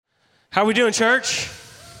How we doing, church?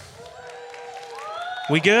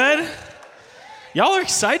 We good? Y'all are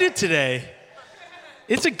excited today.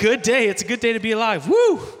 It's a good day. It's a good day to be alive.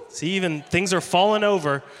 Woo! See, even things are falling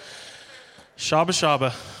over. Shabba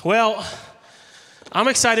shabba. Well, I'm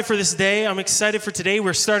excited for this day. I'm excited for today.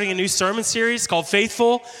 We're starting a new sermon series called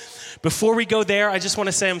Faithful. Before we go there, I just want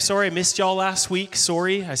to say I'm sorry I missed y'all last week.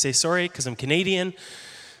 Sorry. I say sorry because I'm Canadian.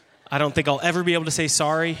 I don't think I'll ever be able to say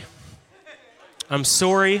sorry. I'm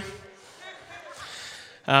sorry.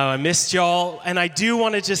 I missed y'all, and I do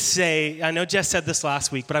want to just say, I know Jess said this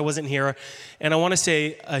last week, but I wasn't here, and I want to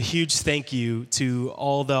say a huge thank you to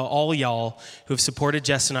all y'all who have supported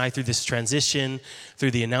Jess and I through this transition,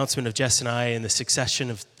 through the announcement of Jess and I and the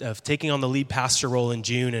succession of taking on the lead pastor role in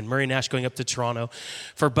June and Murray and Ash going up to Toronto,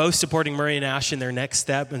 for both supporting Murray and Ash in their next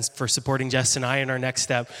step and for supporting Jess and I in our next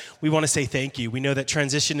step. We want to say thank you. We know that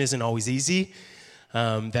transition isn't always easy,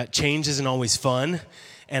 that change isn't always fun.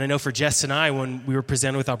 And I know for Jess and I, when we were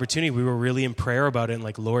presented with opportunity, we were really in prayer about it and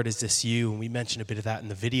like, Lord, is this you? And we mentioned a bit of that in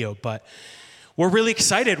the video. But we're really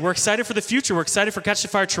excited. We're excited for the future. We're excited for Catch the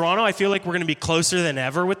Fire Toronto. I feel like we're going to be closer than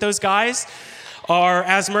ever with those guys.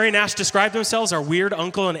 As Murray and Ash described themselves, our weird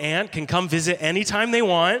uncle and aunt can come visit anytime they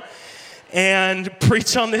want and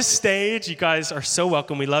preach on this stage. You guys are so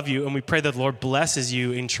welcome. We love you. And we pray that the Lord blesses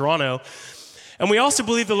you in Toronto. And we also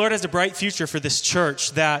believe the Lord has a bright future for this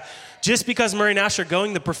church, that just because Murray and Ash are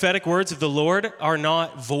going, the prophetic words of the Lord are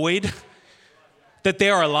not void, that they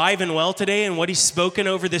are alive and well today, and what he's spoken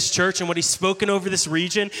over this church and what he's spoken over this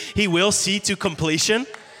region, he will see to completion.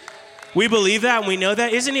 We believe that and we know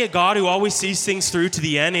that. Isn't he a God who always sees things through to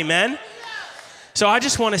the end? Amen? So I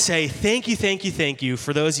just want to say thank you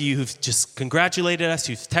for those of you who've just congratulated us,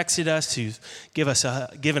 who've texted us, who've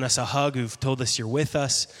given us a hug, who've told us you're with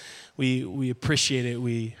us. We appreciate it.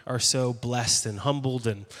 We are so blessed and humbled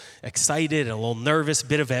and excited and a little nervous, a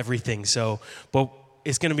bit of everything. So, but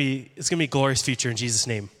it's gonna be a glorious future in Jesus'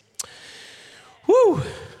 name. Woo!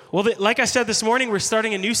 Well, like I said this morning, we're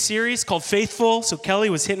starting a new series called Faithful. So Kelly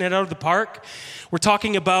was hitting it out of the park. We're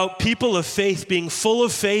talking about people of faith, being full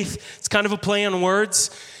of faith. It's kind of a play on words.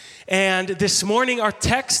 And this morning, our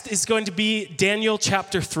text is going to be Daniel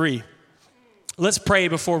chapter 3. Let's pray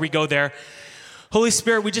before we go there. Holy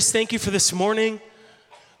Spirit, we just thank you for this morning.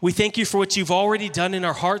 We thank you for what you've already done in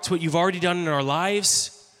our hearts, what you've already done in our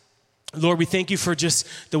lives. Lord, we thank you for just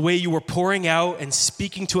the way you were pouring out and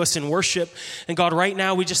speaking to us in worship. And God, right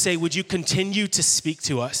now we just say, would you continue to speak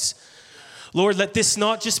to us? Lord, let this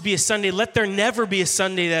not just be a Sunday. Let there never be a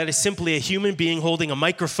Sunday that is simply a human being holding a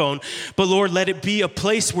microphone. But Lord, let it be a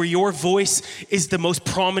place where your voice is the most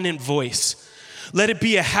prominent voice. Let it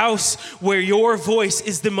be a house where your voice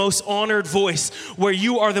is the most honored voice, where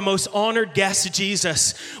you are the most honored guest,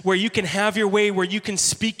 Jesus, where you can have your way, where you can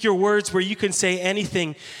speak your words, where you can say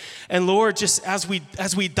anything. And Lord, just as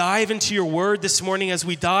we dive into your word this morning, as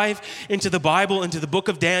we dive into the Bible, into the book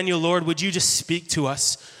of Daniel, Lord, would you just speak to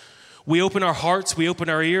us? We open our hearts, we open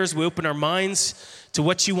our ears, we open our minds to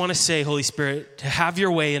what you want to say, Holy Spirit, to have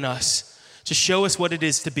your way in us, to show us what it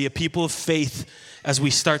is to be a people of faith as we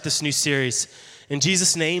start this new series. In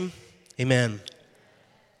Jesus' name, amen.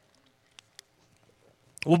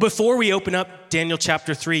 Well, before we open up Daniel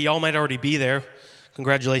chapter 3, y'all might already be there.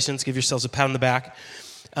 Congratulations. Give yourselves a pat on the back.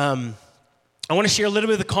 I want to share a little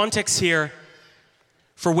bit of the context here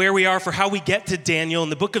for where we are, for how we get to Daniel.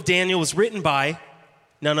 And the book of Daniel was written by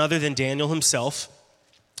none other than Daniel himself.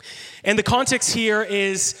 And the context here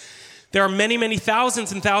is there are many, many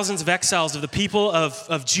thousands and thousands of exiles of the people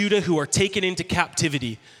of Judah who are taken into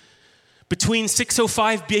captivity. Between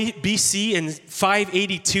 605 BC and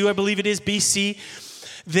 582, I believe it is, BC,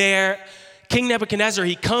 King Nebuchadnezzar,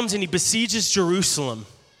 he comes and he besieges Jerusalem.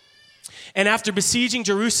 And after besieging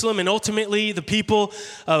Jerusalem and ultimately the people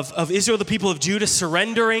of Israel, the people of Judah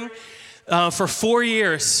surrendering, for 4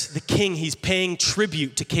 years, the king, he's paying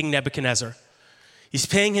tribute to King Nebuchadnezzar. He's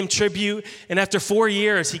paying him tribute, and after 4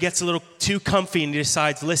 years, he gets a little too comfy and he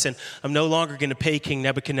decides, listen, I'm no longer going to pay King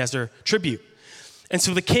Nebuchadnezzar tribute. And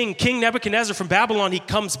so the King Nebuchadnezzar from Babylon, he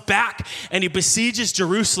comes back and he besieges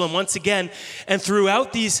Jerusalem once again. And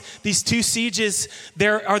throughout these two sieges,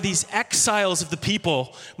 there are these exiles of the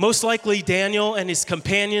people. Most likely Daniel and his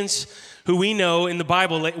companions, who we know in the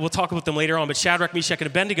Bible, we'll talk about them later on, but Shadrach, Meshach, and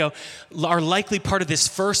Abednego are likely part of this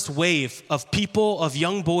first wave of people, of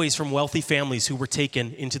young boys from wealthy families who were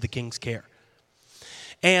taken into the king's care.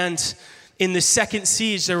 And in the second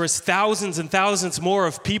siege, there was thousands and thousands more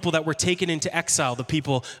of people that were taken into exile, the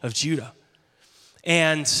people of Judah.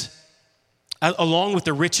 And along with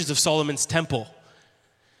the riches of Solomon's temple.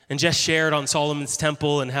 And Jess shared on Solomon's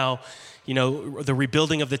temple and how, the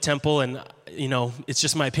rebuilding of the temple. And it's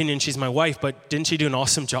just my opinion. She's my wife, but didn't she do an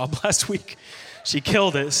awesome job last week? She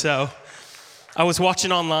killed it. So I was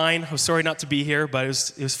watching online. I was sorry not to be here, but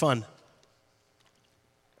it was fun.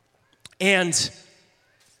 And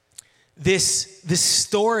this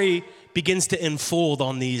story begins to unfold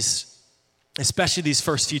on these, especially these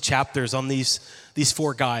first few chapters, on these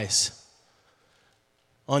four guys.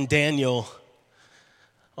 On Daniel,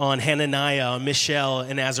 on Hananiah, on Mishael,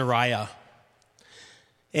 and Azariah.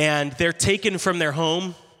 And they're taken from their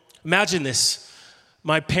home. Imagine this.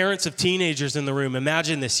 My parents of teenagers in the room,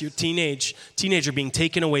 imagine this. Your teenager being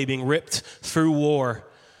taken away, being ripped through war,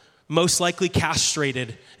 most likely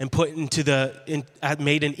castrated and put into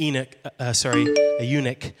made an a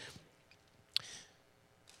eunuch.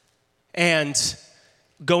 And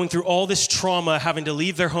going through all this trauma, having to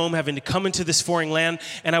leave their home, having to come into this foreign land.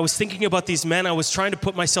 And I was thinking about these men. I was trying to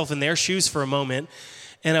put myself in their shoes for a moment.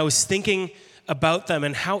 And I was thinking about them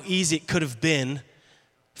and how easy it could have been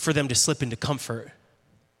for them to slip into comfort.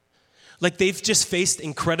 Like, they've just faced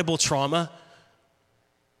incredible trauma.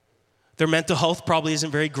 Their mental health probably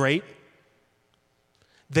isn't very great.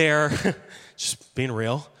 They're, just being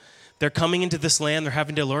real, they're coming into this land, they're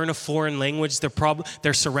having to learn a foreign language,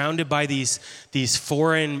 they're surrounded by these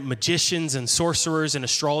foreign magicians and sorcerers and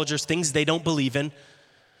astrologers, things they don't believe in,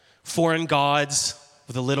 foreign gods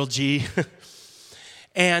with a little g.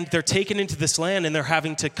 And they're taken into this land and they're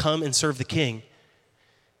having to come and serve the king.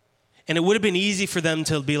 And it would have been easy for them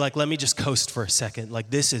to be like, let me just coast for a second. Like,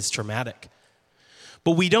 this is traumatic.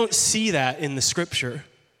 But we don't see that in the scripture.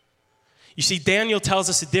 You see, Daniel tells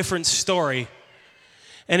us a different story.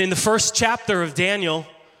 And in the first chapter of Daniel,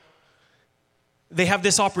 they have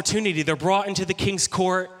this opportunity. They're brought into the king's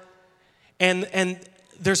court, and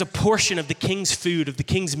there's a portion of the king's food, of the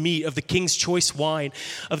king's meat, of the king's choice wine,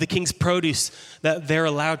 of the king's produce that they're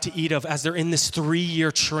allowed to eat of as they're in this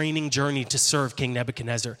 3-year training journey to serve King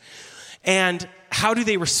Nebuchadnezzar. And how do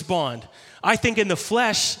they respond? I think in the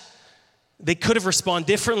flesh, they could have responded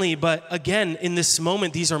differently, but again, in this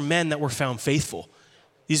moment, these are men that were found faithful.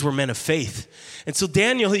 These were men of faith. And so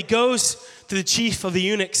Daniel, he goes to the chief of the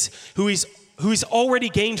eunuchs, who he's already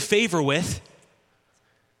gained favor with.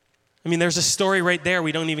 I mean, there's a story right there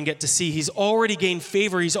we don't even get to see. He's already gained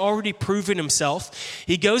favor. He's already proven himself.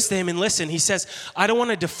 He goes to him and listen, he says, I don't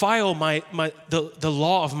want to defile the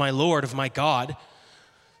law of my Lord, of my God.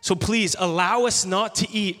 So please allow us not to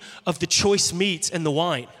eat of the choice meats and the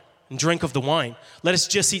wine and drink of the wine. Let us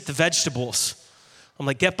just eat the vegetables. I'm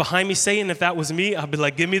like, get behind me, Satan. If that was me, I'd be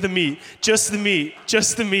like, give me the meat. Just the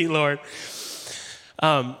meat, Lord.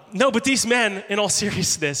 No, but these men, in all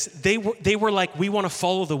seriousness, they were like, we want to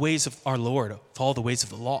follow the ways of our Lord, follow the ways of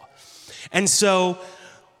the law. And so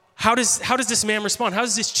how does this man respond? How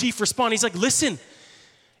does this chief respond? He's like, listen,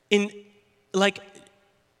 in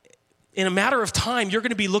a matter of time, you're going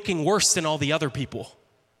to be looking worse than all the other people.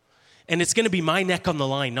 And it's going to be my neck on the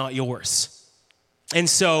line, not yours. And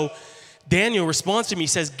so Daniel responds to me, he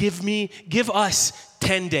says, give us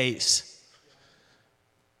 10 days.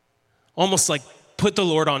 Almost like put the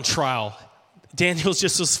Lord on trial. Daniel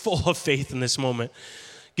just was full of faith in this moment.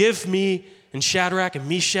 Give me and Shadrach and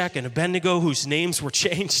Meshach and Abednego, whose names were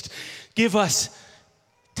changed, give us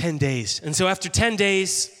 10 days. And so after 10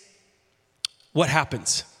 days, what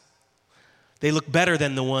happens? They look better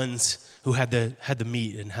than the ones who had the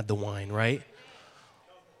meat and had the wine, right?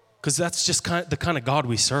 Because that's just the kind of God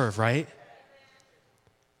we serve, right?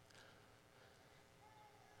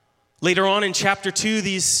 Later on in chapter 2,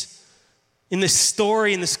 in this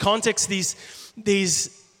story, in this context,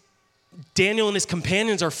 these Daniel and his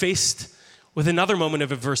companions are faced with another moment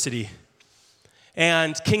of adversity.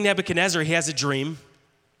 And King Nebuchadnezzar, he has a dream.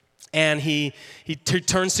 And he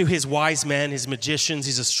turns to his wise men, his magicians,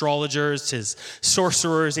 his astrologers, his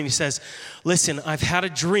sorcerers, and he says, listen, I've had a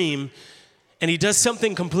dream. And he does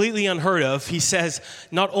something completely unheard of. He says,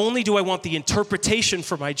 not only do I want the interpretation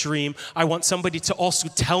for my dream, I want somebody to also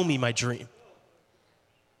tell me my dream.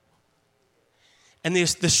 And the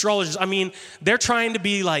astrologers, I mean, they're trying to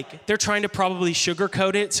probably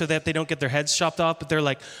sugarcoat it so that they don't get their heads chopped off, but they're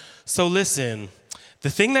like, so listen,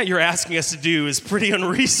 the thing that you're asking us to do is pretty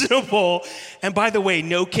unreasonable. And by the way,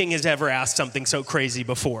 no king has ever asked something so crazy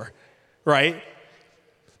before, right?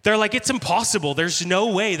 They're like, it's impossible. There's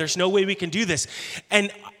no way we can do this.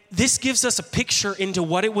 And this gives us a picture into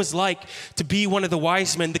what it was like to be one of the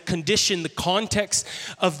wise men, the condition, the context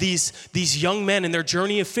of these young men and their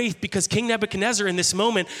journey of faith. Because King Nebuchadnezzar in this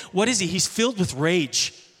moment, what is he? He's filled with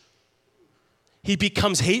rage. He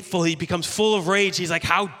becomes hateful. He becomes full of rage. He's like,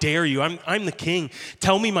 how dare you? I'm the king.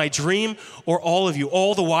 Tell me my dream, or all of you,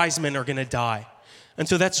 all the wise men are going to die. And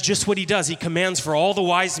so that's just what he does. He commands for all the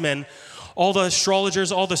wise men, all the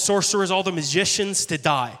astrologers, all the sorcerers, all the magicians to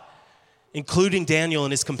die, including Daniel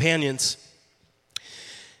and his companions.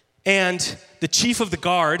 And the chief of the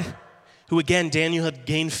guard, who again Daniel had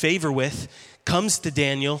gained favor with, comes to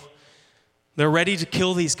Daniel. They're ready to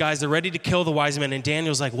kill these guys. They're ready to kill the wise men. And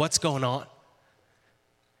Daniel's like, what's going on?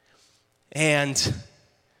 And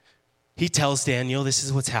he tells Daniel, this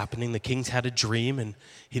is what's happening. The king's had a dream, and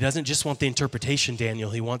he doesn't just want the interpretation, Daniel.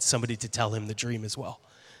 He wants somebody to tell him the dream as well.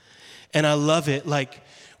 And I love it. Like,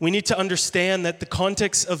 we need to understand that the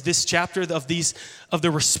context of this chapter, of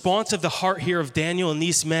the response of the heart here of Daniel and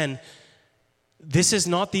these men, this is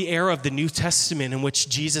not the era of the New Testament in which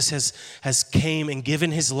Jesus has came and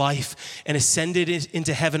given his life and ascended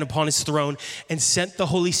into heaven upon his throne and sent the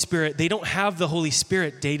Holy Spirit. They don't have the Holy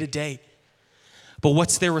Spirit day to day. But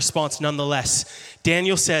what's their response nonetheless?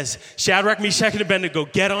 Daniel says, Shadrach, Meshach, and Abednego,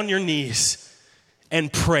 get on your knees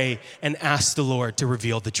and pray and ask the Lord to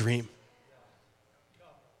reveal the dream.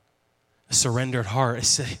 A surrendered heart. I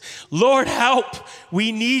say, Lord, help.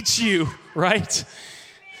 We need you, right?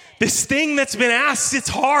 This thing that's been asked, it's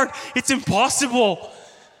hard. It's impossible.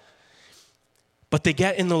 But they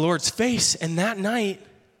get in the Lord's face, and that night,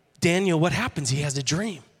 Daniel, what happens? He has a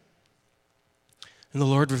dream. And the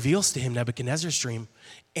Lord reveals to him Nebuchadnezzar's dream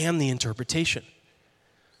and the interpretation.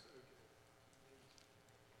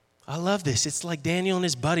 I love this. It's like Daniel and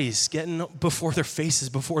his buddies getting before their faces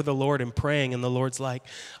before the Lord and praying, and the Lord's like,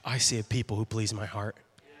 I see a people who please my heart.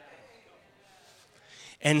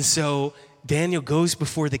 And so Daniel goes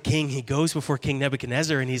before the king. He goes before King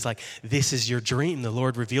Nebuchadnezzar, and he's like, this is your dream. The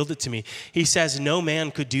Lord revealed it to me. He says, no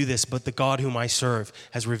man could do this, but the God whom I serve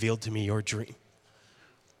has revealed to me your dream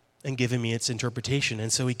and given me its interpretation.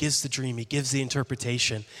 And so he gives the dream, he gives the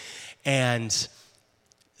interpretation, and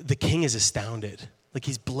the king is astounded. Like,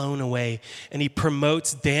 he's blown away, and he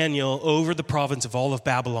promotes Daniel over the province of all of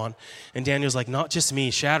Babylon. And Daniel's like, not just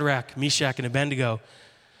me, Shadrach, Meshach, and Abednego.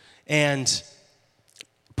 And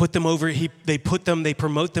put them over, they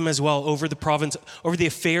promote them as well over the province, over the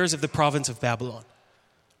affairs of the province of Babylon.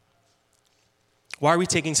 Why are we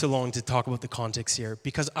taking so long to talk about the context here?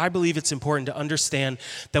 Because I believe it's important to understand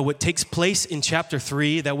that what takes place in chapter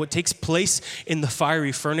 3, that what takes place in the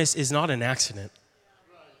fiery furnace is not an accident.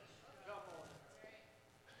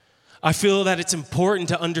 I feel that it's important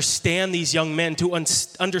to understand these young men, to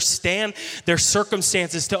understand their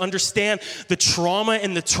circumstances, to understand the trauma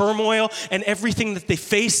and the turmoil and everything that they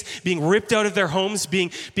face, being ripped out of their homes, being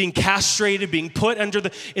castrated, being put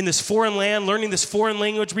in this foreign land, learning this foreign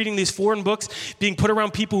language, reading these foreign books, being put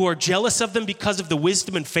around people who are jealous of them because of the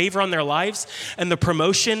wisdom and favor on their lives and the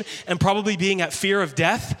promotion, and probably being at fear of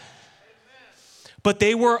death. But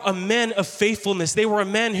they were a men of faithfulness. They were a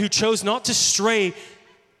men who chose not to stray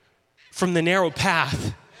from the narrow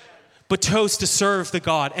path, but chose to serve the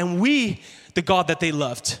God, and the God that they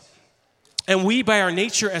loved. And we, by our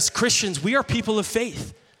nature as Christians, we are people of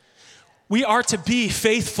faith. We are to be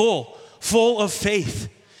faithful, full of faith.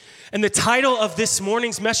 And the title of this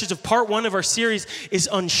morning's message of part 1 of our series is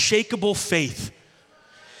Unshakable Faith.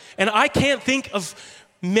 And I can't think of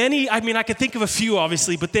many, I could think of a few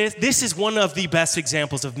obviously, but this is one of the best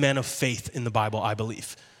examples of men of faith in the Bible, I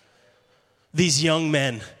believe. These young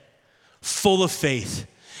men, full of faith.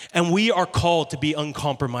 And we are called to be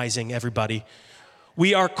uncompromising, everybody.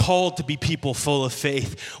 We are called to be people full of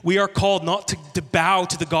faith. We are called not to bow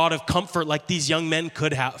to the God of comfort like these young men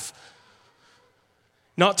could have.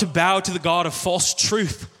 Not to bow to the God of false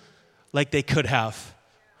truth like they could have.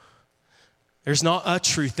 There's not a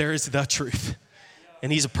truth, there is the truth.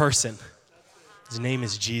 And he's a person. His name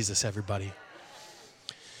is Jesus, everybody.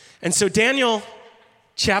 And so Daniel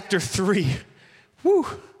chapter 3,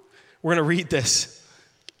 we're going to read this.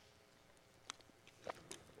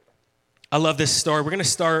 I love this story. We're going to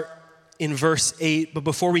start in verse 8, but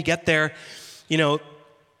before we get there,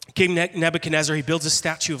 King Nebuchadnezzar, he builds a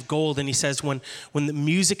statue of gold, and he says when the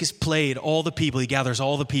music is played, all the people, he gathers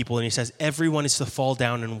all the people, and he says everyone is to fall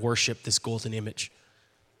down and worship this golden image.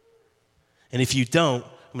 And if you don't,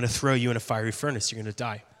 I'm going to throw you in a fiery furnace. You're going to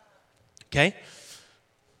die. Okay?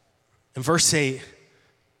 And verse 8,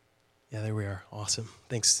 yeah, there we are. Awesome.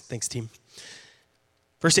 Thanks, team.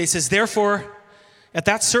 Verse 8 says, therefore, at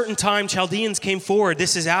that certain time, Chaldeans came forward.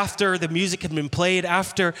 This is after the music had been played,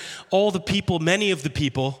 after all the people, many of the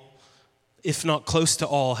people, if not close to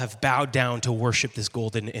all, have bowed down to worship this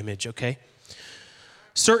golden image, okay?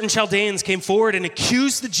 Certain Chaldeans came forward and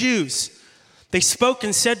accused the Jews. They spoke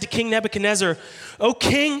and said to King Nebuchadnezzar, O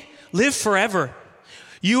king, live forever.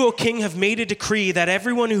 You, O king, have made a decree that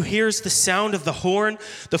everyone who hears the sound of the horn,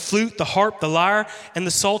 the flute, the harp, the lyre, and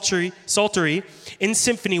the psaltery in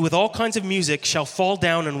symphony with all kinds of music shall fall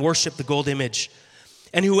down and worship the gold image.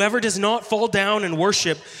 And whoever does not fall down and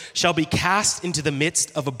worship shall be cast into the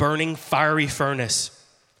midst of a burning fiery furnace.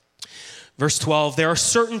 Verse 12, there are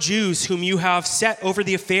certain Jews whom you have set over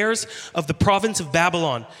the affairs of the province of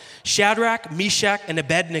Babylon, Shadrach, Meshach, and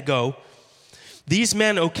Abednego. These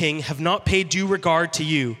men, O king, have not paid due regard to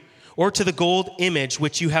you or to the gold image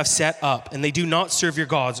which you have set up, and they do not serve your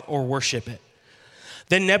gods or worship it.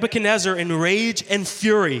 Then Nebuchadnezzar, in rage and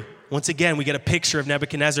fury, once again, we get a picture of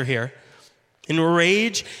Nebuchadnezzar here, in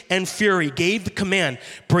rage and fury, gave the command,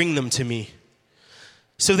 bring them to me.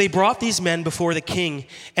 So they brought these men before the king,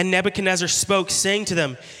 and Nebuchadnezzar spoke, saying to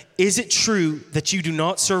them, is it true that you do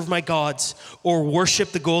not serve my gods or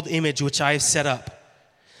worship the gold image which I have set up?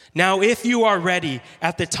 Now, if you are ready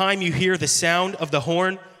at the time you hear the sound of the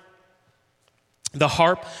horn, the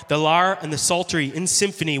harp, the lyre, and the psaltery in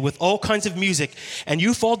symphony with all kinds of music, and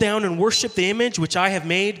you fall down and worship the image which I have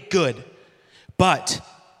made, good. But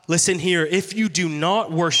listen here, if you do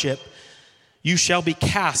not worship, you shall be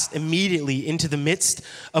cast immediately into the midst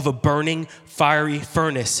of a burning fiery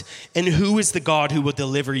furnace. And who is the God who will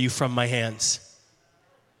deliver you from my hands?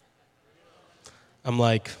 I'm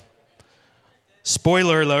like,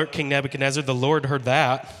 spoiler alert, King Nebuchadnezzar, the Lord heard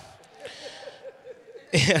that.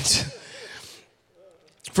 And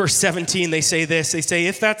verse 17, they say this. They say,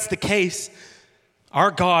 if that's the case,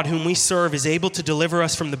 our God whom we serve is able to deliver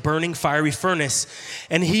us from the burning fiery furnace,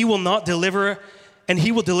 and he will deliver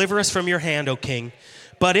us from your hand, O king.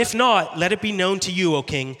 But if not, let it be known to you, O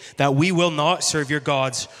king, that we will not serve your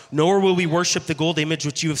gods, nor will we worship the gold image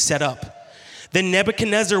which you have set up. Then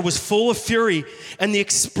Nebuchadnezzar was full of fury, and the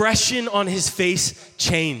expression on his face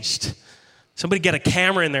changed. Somebody get a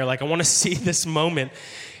camera in there, like, I want to see this moment.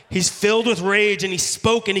 He's filled with rage, and he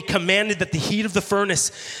spoke, and he commanded that the heat of the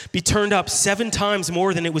furnace be turned up 7 times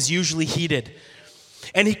more than it was usually heated.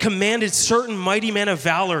 And he commanded certain mighty men of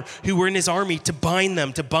valor who were in his army to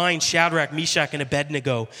bind Shadrach, Meshach, and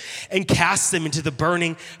Abednego, and cast them into the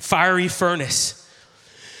burning fiery furnace.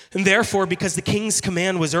 And therefore, because the king's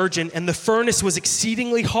command was urgent and the furnace was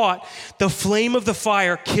exceedingly hot, the flame of the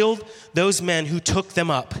fire killed those men who took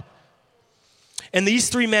them up. And these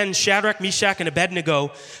 3 men, Shadrach, Meshach, and Abednego,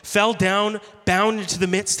 fell down, bound into the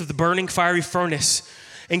midst of the burning fiery furnace.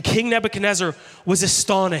 And King Nebuchadnezzar was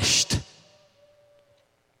astonished.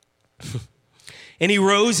 And he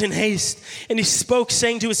rose in haste, and he spoke,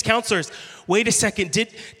 saying to his counselors, wait a second,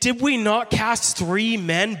 did we not cast 3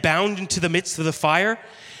 men bound into the midst of the fire?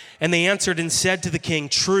 And they answered and said to the king,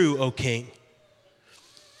 true, O king.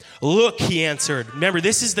 Look, he answered. Remember,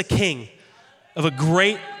 this is the king of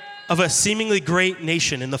a seemingly great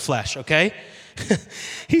nation in the flesh, okay?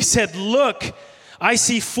 He said, look, I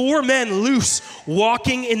see 4 men loose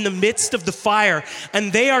walking in the midst of the fire,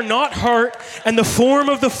 and they are not hurt, and the form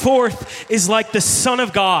of the 4th is like the Son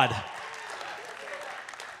of God.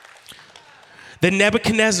 Then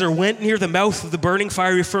Nebuchadnezzar went near the mouth of the burning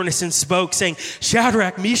fiery furnace and spoke, saying,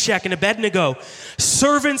 Shadrach, Meshach, and Abednego,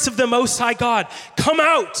 servants of the Most High God, come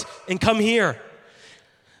out and come here.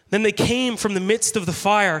 Then they came from the midst of the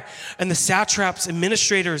fire, and the satraps,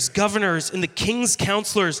 administrators, governors, and the king's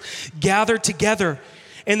counselors gathered together.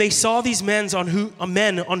 And they saw these men on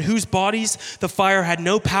whose bodies the fire had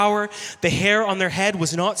no power. The hair on their head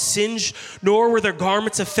was not singed, nor were their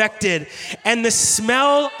garments affected. And the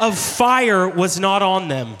smell of fire was not on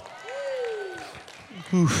them.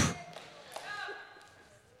 Oof.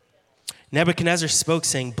 Nebuchadnezzar spoke,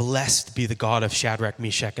 saying, blessed be the God of Shadrach,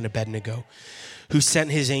 Meshach, and Abednego, who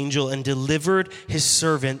sent his angel and delivered his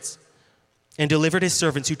servants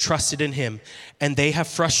who trusted in him. And they have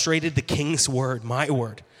frustrated the king's word, my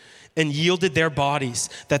word, and yielded their bodies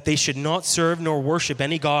that they should not serve nor worship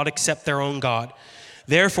any god except their own God.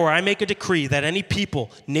 Therefore, I make a decree that any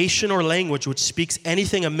people, nation, or language which speaks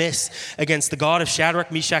anything amiss against the God of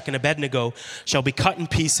Shadrach, Meshach, and Abednego shall be cut in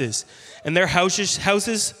pieces, and their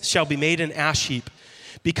houses shall be made an ash heap,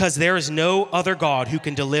 because there is no other God who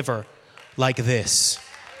can deliver like this.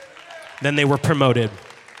 Then they were promoted.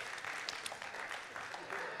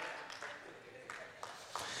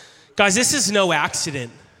 Guys, this is no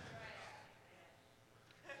accident.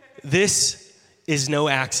 This is no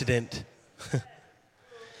accident.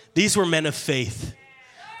 These were men of faith.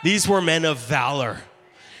 These were men of valor.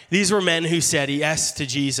 These were men who said yes to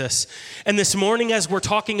Jesus. And this morning, as we're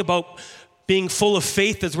talking about being full of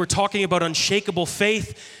faith, as we're talking about unshakable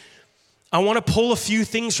faith, I want to pull a few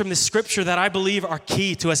things from the scripture that I believe are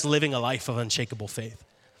key to us living a life of unshakable faith.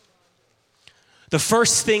 The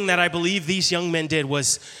first thing that I believe these young men did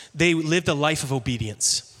was they lived a life of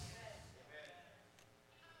obedience.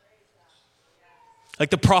 Like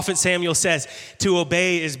the prophet Samuel says, to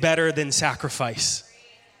obey is better than sacrifice.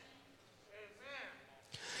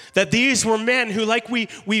 That these were men who, like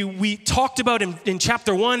we talked about in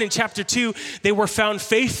chapter 1 and chapter 2, they were found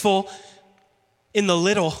faithful in the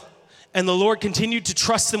little, and the Lord continued to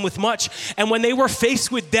trust them with much. And when they were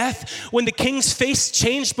faced with death, when the king's face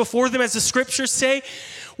changed before them, as the scriptures say,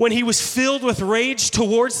 when he was filled with rage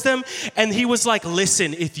towards them, and he was like,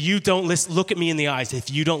 listen, if you don't listen, look at me in the eyes.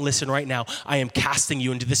 If you don't listen right now, I am casting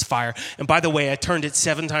you into this fire. And by the way, I turned it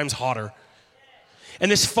 7 times hotter.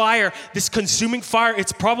 And this fire, this consuming fire,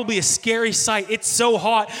 it's probably a scary sight. It's so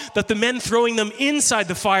hot that the men throwing them inside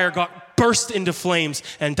the fire got burst into flames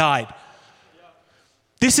and died.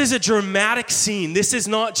 This is a dramatic scene. This is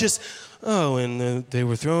not just, and they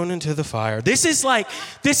were thrown into the fire. This is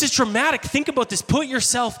dramatic. Think about this. Put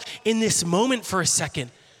yourself in this moment for a second.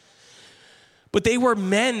 But they were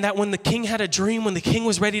men that when the king had a dream, when the king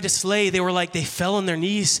was ready to slay, they fell on their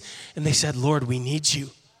knees and they said, Lord, we need you.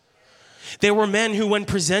 They were men who, when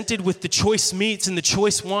presented with the choice meats and the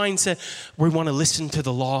choice wine, said, we want to listen to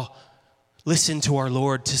the law, listen to our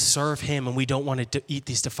Lord, to serve him, and we don't want to eat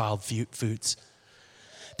these defiled foods.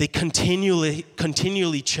 They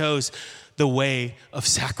continually chose the way of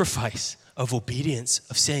sacrifice, of obedience,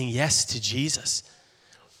 of saying yes to Jesus.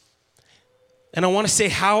 And I want to say,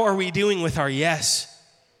 how are we doing with our yes?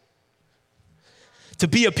 To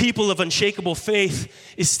be a people of unshakable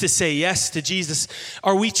faith is to say yes to Jesus.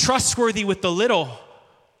 Are we trustworthy with the little?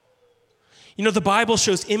 You know, the Bible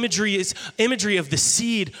shows imagery of the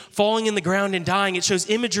seed falling in the ground and dying. It shows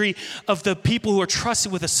imagery of the people who are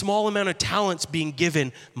trusted with a small amount of talents being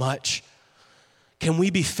given much. Can we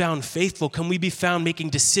be found faithful? Can we be found making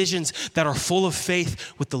decisions that are full of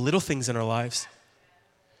faith with the little things in our lives?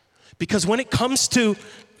 Because when it comes to,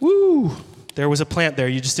 there was a plant there,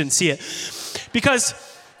 you just didn't see it. Because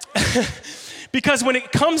when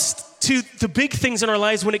it comes to the big things in our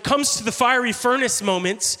lives, when it comes to the fiery furnace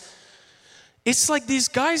moments, it's like these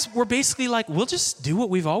guys were basically like, we'll just do what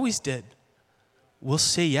we've always did. We'll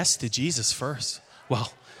say yes to Jesus first.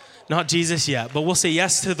 Well, not Jesus yet, but we'll say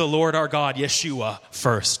yes to the Lord our God, Yeshua,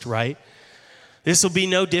 first, right? This will be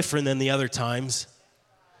no different than the other times.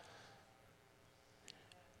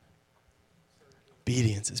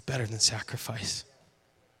 Obedience is better than sacrifice.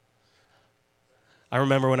 I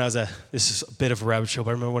remember when this is a bit of a rabbit trail,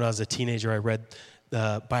 but I remember when I was a teenager, I read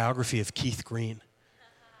the biography of Keith Green,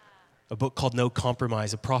 a book called No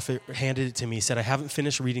Compromise. A prophet handed it to me. He said, I haven't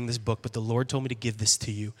finished reading this book, but the Lord told me to give this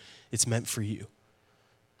to you. It's meant for you.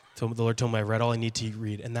 The Lord told me I read all I need to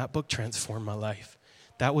read, and that book transformed my life.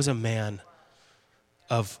 That was a man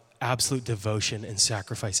of absolute devotion and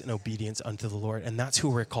sacrifice and obedience unto the Lord, and that's who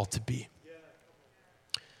we're called to be.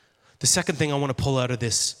 The second thing I want to pull out of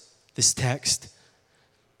this text,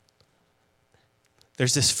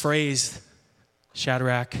 there's this phrase,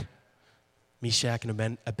 Shadrach, Meshach,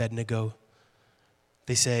 and Abednego.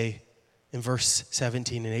 They say in verse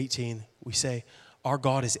 17 and 18, we say, our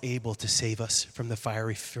God is able to save us from the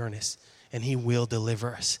fiery furnace, and he will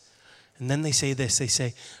deliver us. And then they say this, they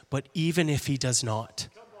say, but even if he does not.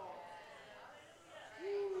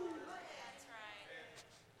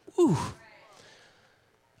 Ooh.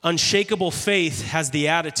 Unshakable faith has the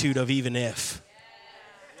attitude of even if.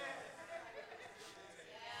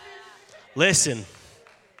 Listen.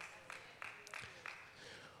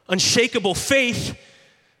 Unshakable faith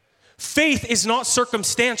is not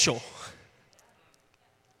circumstantial.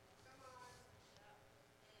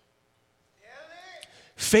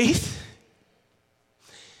 Faith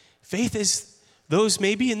is those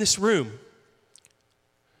maybe in this room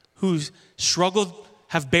who struggled,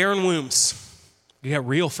 have barren wombs. You get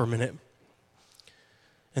real for a minute.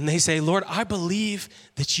 And they say, Lord, I believe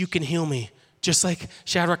that you can heal me. Just like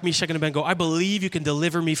Shadrach, Meshach, and Abednego, I believe you can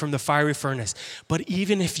deliver me from the fiery furnace. But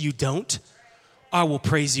even if you don't, I will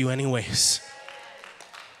praise you anyways.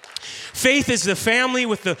 Faith is the family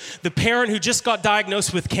with the parent who just got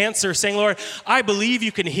diagnosed with cancer saying, Lord, I believe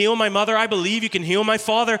you can heal my mother. I believe you can heal my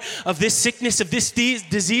father of this sickness, of this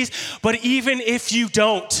disease. But even if you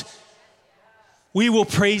don't, we will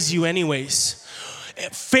praise you anyways.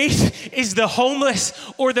 Faith is the homeless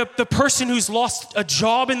or the person who's lost a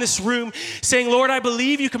job in this room saying, Lord, I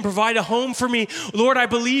believe you can provide a home for me. Lord, I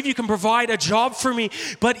believe you can provide a job for me.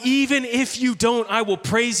 But even if you don't, I will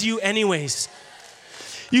praise you anyways.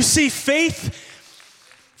 You see, faith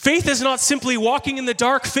Faith is not simply walking in the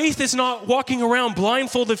dark. Faith is not walking around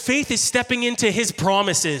blindfolded. Faith is stepping into his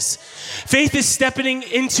promises. Faith is stepping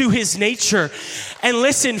into his nature. And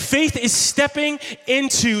listen, faith is stepping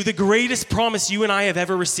into the greatest promise you and I have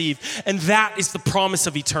ever received, and that is the promise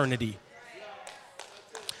of eternity.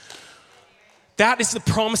 That is the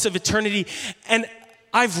promise of eternity. And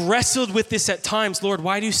I've wrestled with this at times. Lord,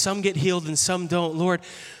 why do some get healed and some don't? Lord,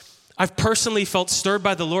 I've personally felt stirred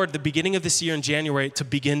by the Lord at the beginning of this year in January to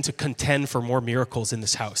begin to contend for more miracles in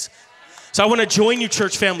this house. So I want to join you,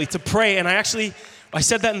 church family, to pray. And I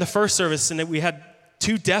said that in the first service, and that we had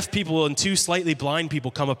 2 deaf people and 2 slightly blind people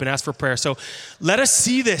come up and ask for prayer. So let us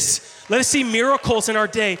see this. Let us see miracles in our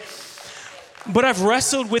day. But I've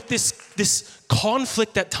wrestled with this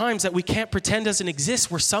conflict at times that we can't pretend doesn't exist,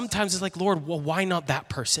 where sometimes it's like, Lord, well, why not that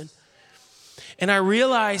person? And I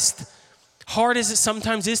realized, hard as it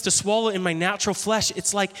sometimes is to swallow in my natural flesh,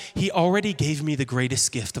 it's like he already gave me the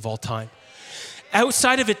greatest gift of all time.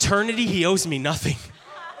 Outside of eternity, he owes me nothing.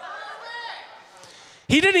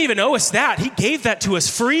 He didn't even owe us that. He gave that to us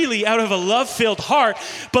freely out of a love-filled heart.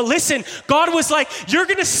 But listen, God was like, you're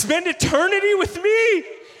going to spend eternity with me.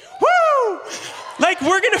 Woo! Like,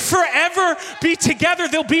 we're going to forever be together.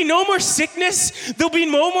 There'll be no more sickness. There'll be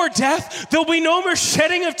no more death. There'll be no more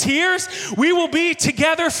shedding of tears. We will be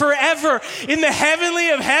together forever in the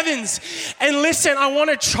heavenly of heavens. And listen, I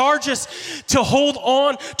want to charge us to hold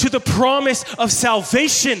on to the promise of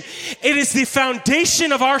salvation. It is the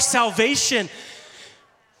foundation of our salvation.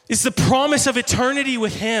 It's the promise of eternity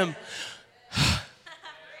with him.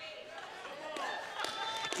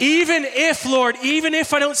 Even if, Lord, even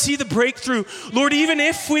if I don't see the breakthrough, Lord, even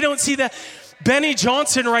if we don't see the Benny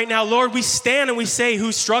Johnson right now, Lord, we stand and we say,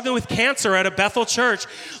 who's struggling with cancer at a Bethel church,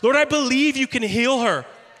 Lord, I believe you can heal her.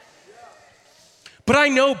 But I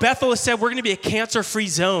know Bethel has said we're going to be a cancer-free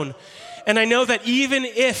zone. And I know that even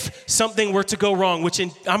if something were to go wrong, which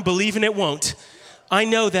I'm believing it won't, I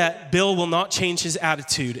know that Bill will not change his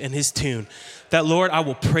attitude and his tune. That, Lord, I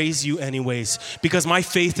will praise you anyways, because my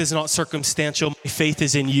faith is not circumstantial. My faith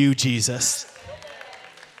is in you, Jesus.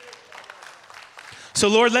 So,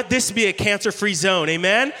 Lord, let this be a cancer-free zone,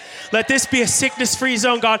 amen? Let this be a sickness-free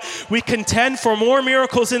zone, God. We contend for more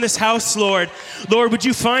miracles in this house, Lord. Lord, would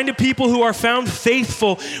you find a people who are found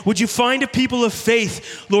faithful? Would you find a people of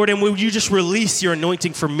faith, Lord, and would you just release your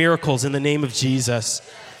anointing for miracles in the name of Jesus?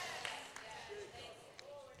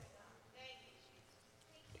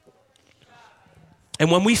 And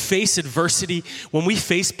when we face adversity, when we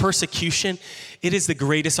face persecution, it is the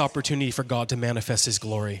greatest opportunity for God to manifest his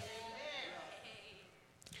glory.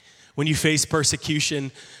 When you face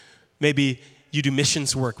persecution, maybe you do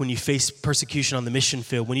missions work. When you face persecution on the mission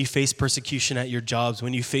field, when you face persecution at your jobs,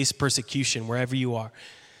 when you face persecution wherever you are,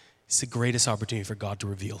 it's the greatest opportunity for God to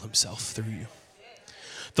reveal himself through you.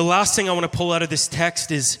 The last thing I want to pull out of this text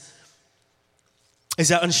is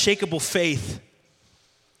that unshakable faith,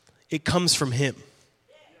 it comes from him.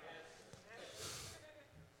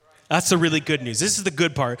 That's the really good news. This is the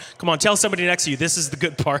good part. Come on, tell somebody next to you, this is the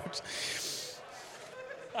good part.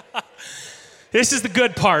 This is the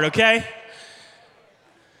good part, okay?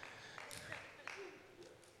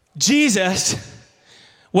 Jesus,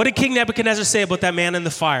 what did King Nebuchadnezzar say about that man in the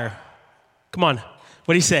fire? Come on,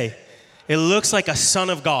 what did he say? It looks like a son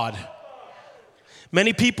of God.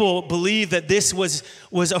 Many people believe that this was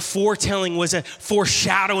a foretelling, was a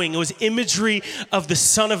foreshadowing, it was imagery of the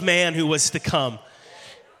Son of Man who was to come.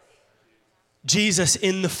 Jesus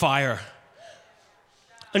in the fire.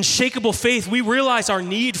 Unshakable faith, we realize our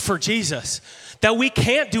need for Jesus, that we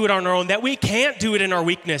can't do it on our own, that we can't do it in our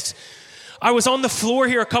weakness. I was on the floor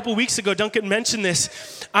here a couple weeks ago, Duncan mentioned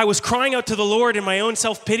this. I was crying out to the Lord in my own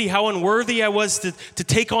self-pity, how unworthy I was to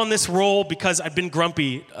take on this role because I'd been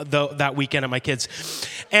grumpy that weekend at my kids.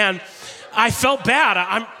 And I felt bad.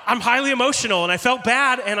 I'm highly emotional, and I felt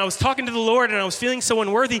bad, and I was talking to the Lord, and I was feeling so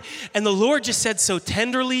unworthy, and the Lord just said so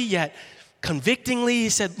tenderly yet convictingly, he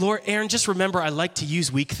said, Lord, Aaron, just remember I like to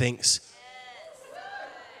use weak things.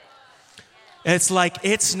 And it's like,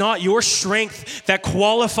 it's not your strength that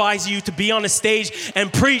qualifies you to be on a stage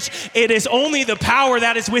and preach. It is only the power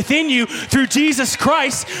that is within you through Jesus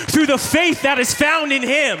Christ, through the faith that is found in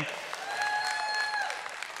him.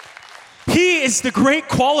 He is the great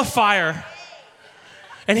qualifier.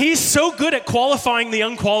 And he's so good at qualifying the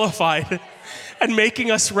unqualified and making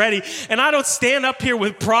us ready. And I don't stand up here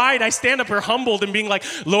with pride. I stand up here humbled and being like,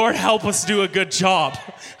 Lord, help us do a good job,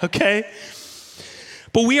 okay?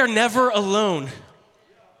 But we are never alone.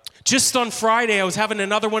 Just on Friday, I was having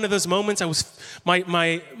another one of those moments.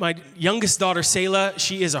 My youngest daughter, Selah,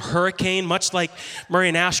 she is a hurricane, much like Murray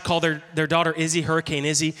and Ash call their daughter Izzy, Hurricane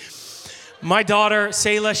Izzy. My daughter,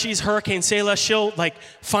 Selah, she's Hurricane Selah. She'll like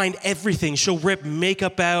find everything. She'll rip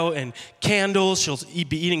makeup out and candles. She'll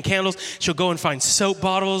be eating candles. She'll go and find soap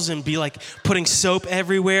bottles and be like putting soap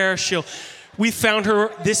everywhere. We found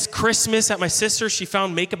her this Christmas at my sister. She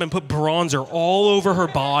found makeup and put bronzer all over her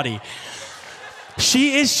body.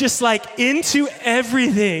 She is just like into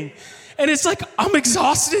everything. And it's like, I'm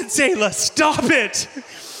exhausted, Selah, stop it.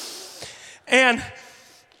 And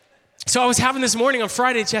so I was having this morning on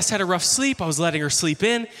Friday. Jess had a rough sleep. I was letting her sleep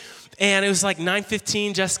in. And it was like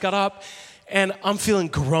 9:15. Jess got up. And I'm feeling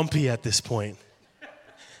grumpy at this point.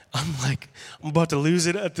 I'm like, I'm about to lose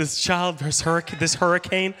it at this child, this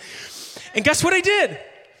hurricane. And guess what I did?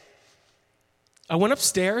 I went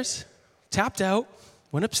upstairs, tapped out,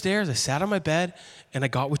 went upstairs. I sat on my bed, and I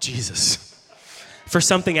got with Jesus. For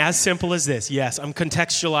something as simple as this. Yes, I'm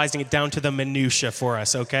contextualizing it down to the minutia for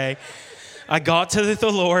us, okay? I got to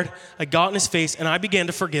the Lord, I got in his face, and I began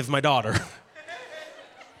to forgive my daughter.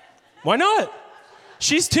 Why not?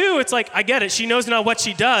 She's 2. It's like, I get it. She knows not what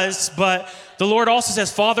she does, but the Lord also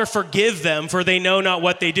says, Father, forgive them, for they know not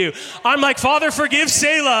what they do. I'm like, Father, forgive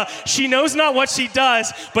Selah. She knows not what she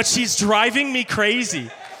does, but she's driving me crazy.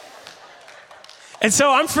 And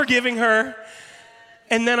so I'm forgiving her,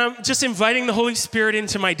 and then I'm just inviting the Holy Spirit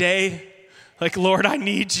into my day. Like, Lord, I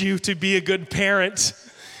need you to be a good parent.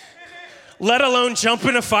 Let alone jump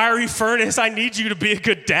in a fiery furnace. I need you to be a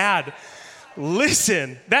good dad.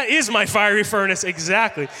 Listen, that is my fiery furnace,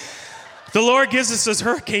 exactly. The Lord gives us those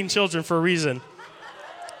hurricane children for a reason.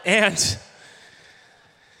 And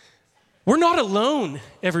we're not alone,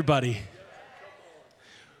 everybody.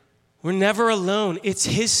 We're never alone. It's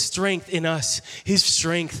his strength in us, his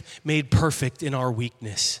strength made perfect in our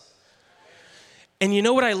weakness. And you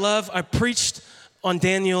know what I love? I preached on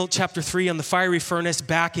Daniel chapter 3 on the fiery furnace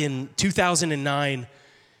back in 2009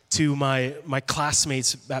 to my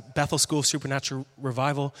classmates at Bethel School of Supernatural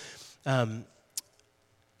Revival. And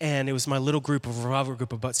it was my little group of revival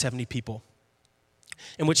group of about 70 people.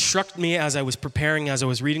 And what struck me as I was preparing, as I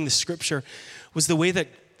was reading the scripture, was the way that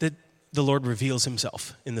the Lord reveals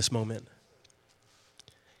himself in this moment.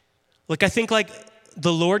 Like, I think like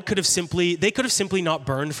the Lord could have simply not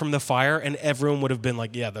burned from the fire, and everyone would have been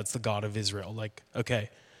like, yeah, that's the God of Israel. Like, okay.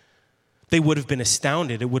 They would have been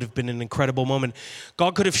astounded. It would have been an incredible moment.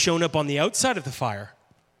 God could have shown up on the outside of the fire.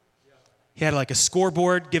 He had like a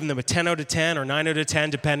scoreboard, giving them a 10 out of 10 or 9 out of 10,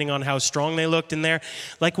 depending on how strong they looked in there.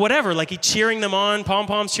 Like whatever, like he cheering them on,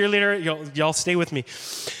 pom-poms, cheerleader, y'all stay with me.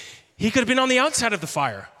 He could have been on the outside of the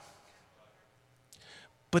fire.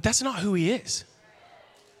 But that's not who he is.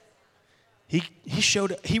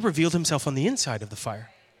 He revealed himself on the inside of the fire.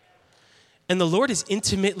 And the Lord is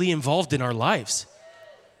intimately involved in our lives.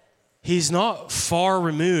 He's not far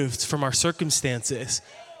removed from our circumstances.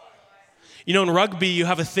 You know, in rugby, you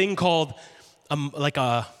have a thing called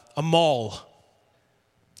a maul.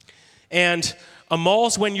 And a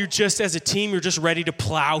maul's when you're just, as a team, you're just ready to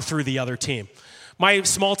plow through the other team. My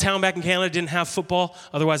small town back in Canada didn't have football.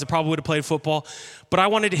 Otherwise, I probably would have played football. But I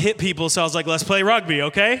wanted to hit people, so I was like, let's play rugby,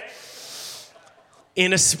 okay?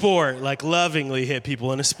 In a sport, like lovingly hit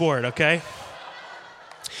people in a sport, okay?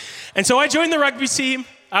 And so I joined the rugby team.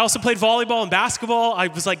 I also played volleyball and basketball. I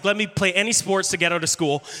was like, let me play any sports to get out of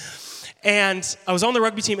school. And I was on the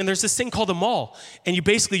rugby team, and there's this thing called a maul. And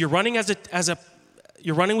you're running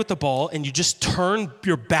you're running with the ball, and you just turn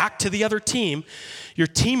your back to the other team. Your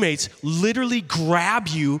teammates literally grab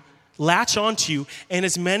you, latch onto you, and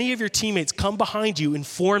as many of your teammates come behind you and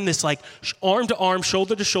form this like arm to arm,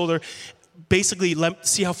 shoulder to shoulder, basically let's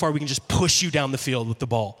see how far we can just push you down the field with the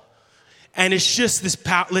ball. And it's just this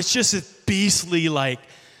beastly like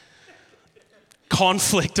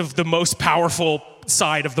conflict of the most powerful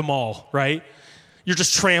side of them all, right? You're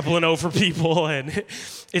just trampling over people, and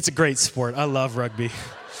it's a great sport. I love rugby.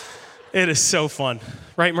 It is so fun.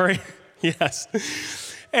 Right, Murray? Yes.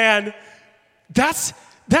 And that's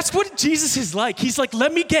what Jesus is like. He's like,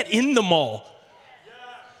 let me get in the maul.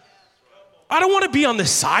 I don't want to be on the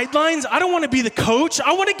sidelines. I don't want to be the coach.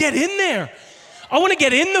 I want to get in there. I want to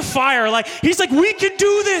get in the fire. Like, he's like, we can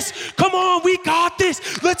do this. Come on, we got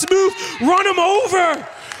this. Let's move. Run him over.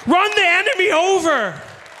 Run the enemy over.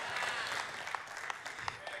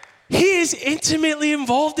 He is intimately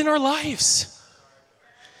involved in our lives.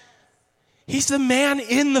 He's the man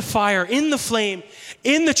in the fire, in the flame,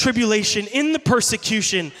 in the tribulation, in the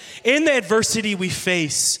persecution, in the adversity we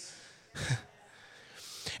face.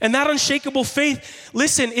 And that unshakable faith,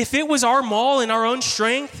 listen, if it was our maul in our own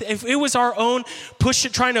strength, if it was our own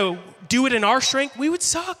trying to do it in our strength, we would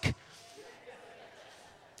suck.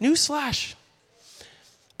 Newsflash.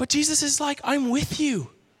 But Jesus is like, I'm with you.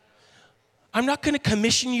 I'm not going to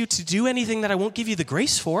commission you to do anything that I won't give you the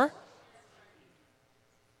grace for.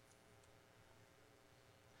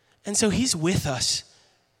 And so he's with us.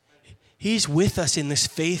 He's with us in this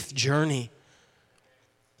faith journey.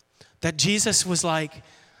 That Jesus was like,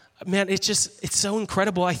 man, it's so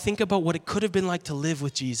incredible. I think about what it could have been like to live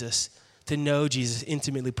with Jesus, to know Jesus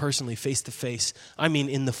intimately, personally, face to face. I mean,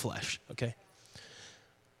 in the flesh, okay?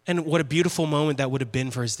 And what a beautiful moment that would have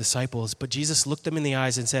been for his disciples. But Jesus looked them in the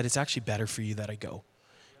eyes and said, it's actually better for you that I go,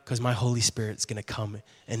 because my Holy Spirit's going to come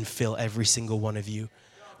and fill every single one of you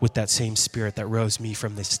with that same Spirit that rose me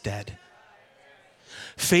from this dead.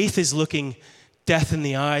 Faith is looking death in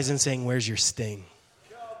the eyes and saying, where's your sting?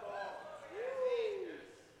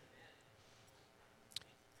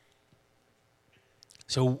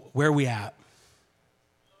 So where are we at?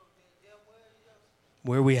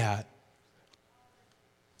 Where are we at?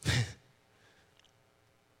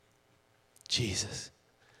 Jesus.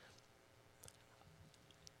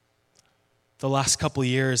 The last couple of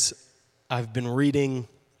years, I've been reading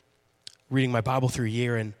my Bible through a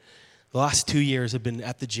year, and the last 2 years I've been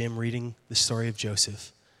at the gym reading the story of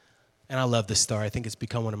Joseph. And I love this story. I think it's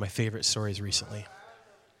become one of my favorite stories recently.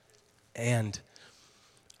 And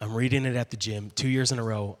I'm reading it at the gym. 2 years in a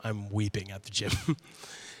row, I'm weeping at the gym.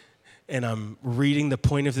 And I'm reading the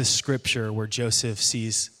point of this scripture where Joseph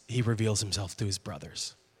he reveals himself to his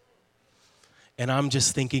brothers. And I'm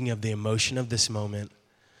just thinking of the emotion of this moment.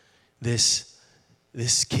 This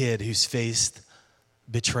kid who's faced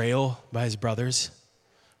betrayal by his brothers.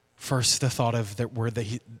 First, the thought of that we're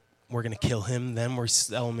going to kill him, then we're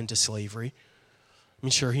sell him into slavery. I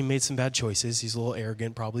mean, sure, he made some bad choices. He's a little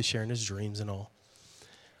arrogant, probably sharing his dreams and all.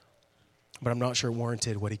 But I'm not sure it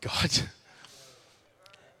warranted what he got.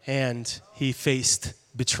 And he faced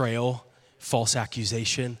betrayal, false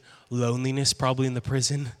accusation, loneliness probably in the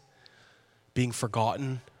prison, being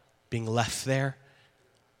forgotten, being left there.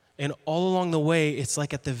 And all along the way, it's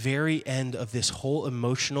like at the very end of this whole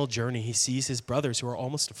emotional journey, he sees his brothers who are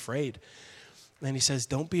almost afraid. And he says,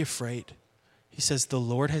 don't be afraid. He says, the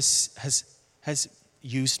Lord has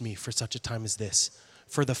used me for such a time as this,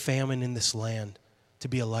 for the famine in this land, to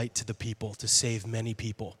be a light to the people, to save many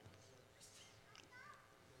people.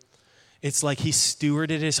 It's like he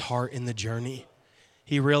stewarded his heart in the journey.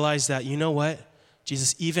 He realized that, you know what,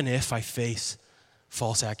 Jesus, even if I face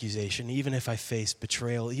false accusation, even if I face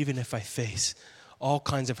betrayal, even if I face all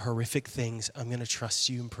kinds of horrific things, I'm going to trust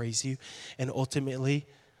you and praise you. And ultimately,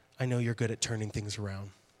 I know you're good at turning things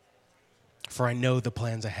around. For I know the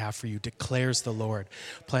plans I have for you, declares the Lord,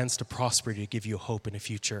 plans to prosper you, to give you hope in a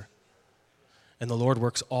future. And the Lord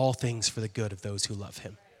works all things for the good of those who love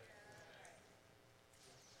him.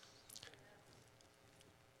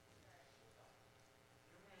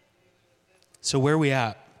 So where are we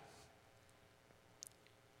at?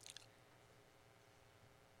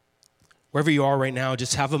 Wherever you are right now,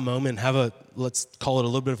 just have a moment, let's call it a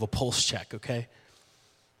little bit of a pulse check, okay?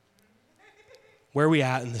 Where are we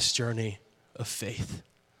at in this journey of faith?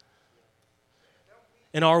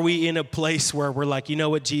 And are we in a place where we're like, you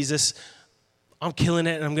know what, Jesus, I'm killing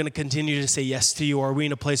it and I'm going to continue to say yes to you? Or are we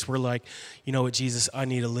in a place where like, you know what, Jesus, I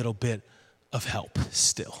need a little bit of help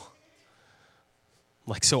still?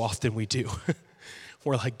 Like so often we do.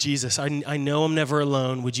 We're like, Jesus, I know I'm never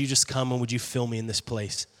alone. Would you just come and would you fill me in this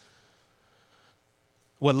place?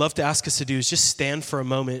 What I'd love to ask us to do is just stand for a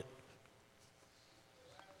moment.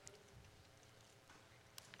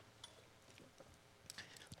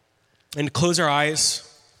 And close our eyes.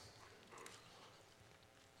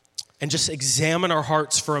 And just examine our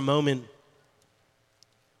hearts for a moment.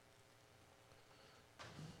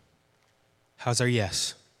 How's our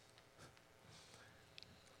yes?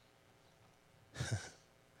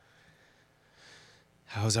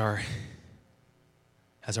 How's our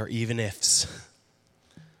even ifs?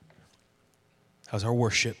 How's our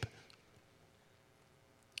worship?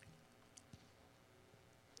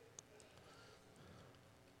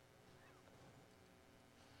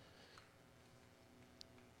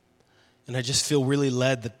 And I just feel really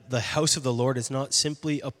led that the house of the Lord is not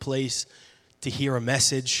simply a place to hear a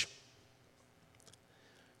message.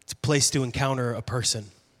 It's a place to encounter a person.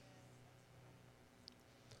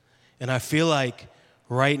 And I feel like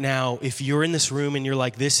right now, if you're in this room and you're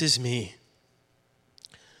like, this is me,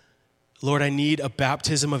 Lord, I need a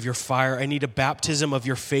baptism of your fire. I need a baptism of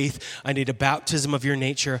your faith. I need a baptism of your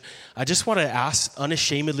nature. I just want to ask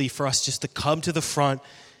unashamedly for us just to come to the front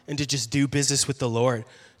and to just do business with the Lord,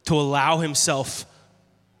 to allow himself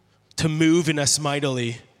to move in us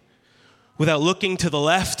mightily without looking to the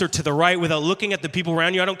left or to the right, without looking at the people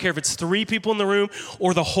around you. I don't care if it's 3 people in the room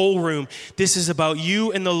or the whole room. This is about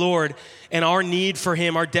you and the Lord and our need for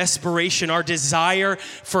him, our desperation, our desire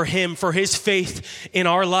for him, for his faith in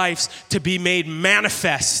our lives to be made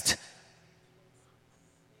manifest.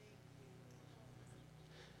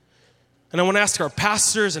 And I want to ask our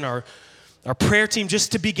pastors and our prayer team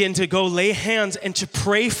just to begin to go lay hands and to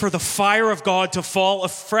pray for the fire of God to fall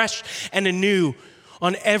afresh and anew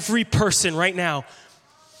on every person right now.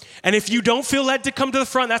 And if you don't feel led to come to the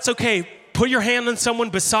front, that's okay. Put your hand on someone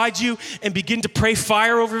beside you and begin to pray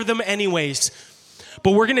fire over them anyways.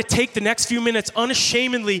 But we're going to take the next few minutes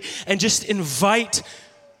unashamedly and just invite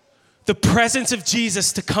the presence of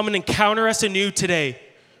Jesus to come and encounter us anew today.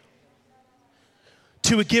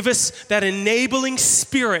 To give us that enabling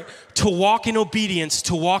spirit to walk in obedience,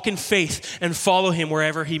 to walk in faith, and follow him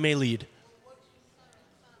wherever he may lead.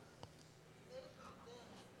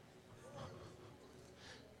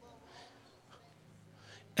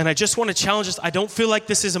 And I just want to challenge us. I don't feel like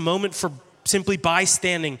this is a moment for simply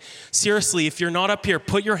bystanding. Seriously, if you're not up here,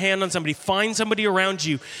 put your hand on somebody. Find somebody around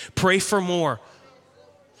you. Pray for more.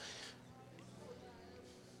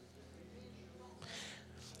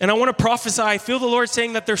 And I want to prophesy. I feel the Lord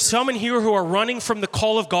saying that there's some in here who are running from the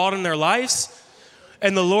call of God in their lives.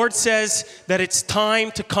 And the Lord says that it's time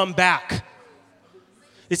to come back.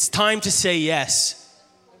 It's time to say yes.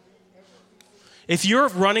 If you're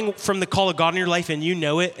running from the call of God in your life and you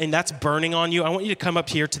know it and that's burning on you, I want you to come up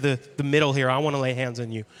here to the middle here. I want to lay hands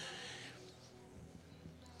on you.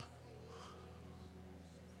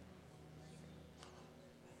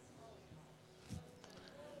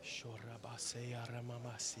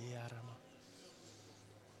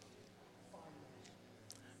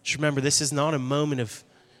 Just remember, this is not a moment of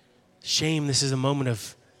shame. This is a moment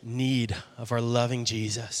of need of our loving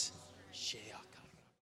Jesus.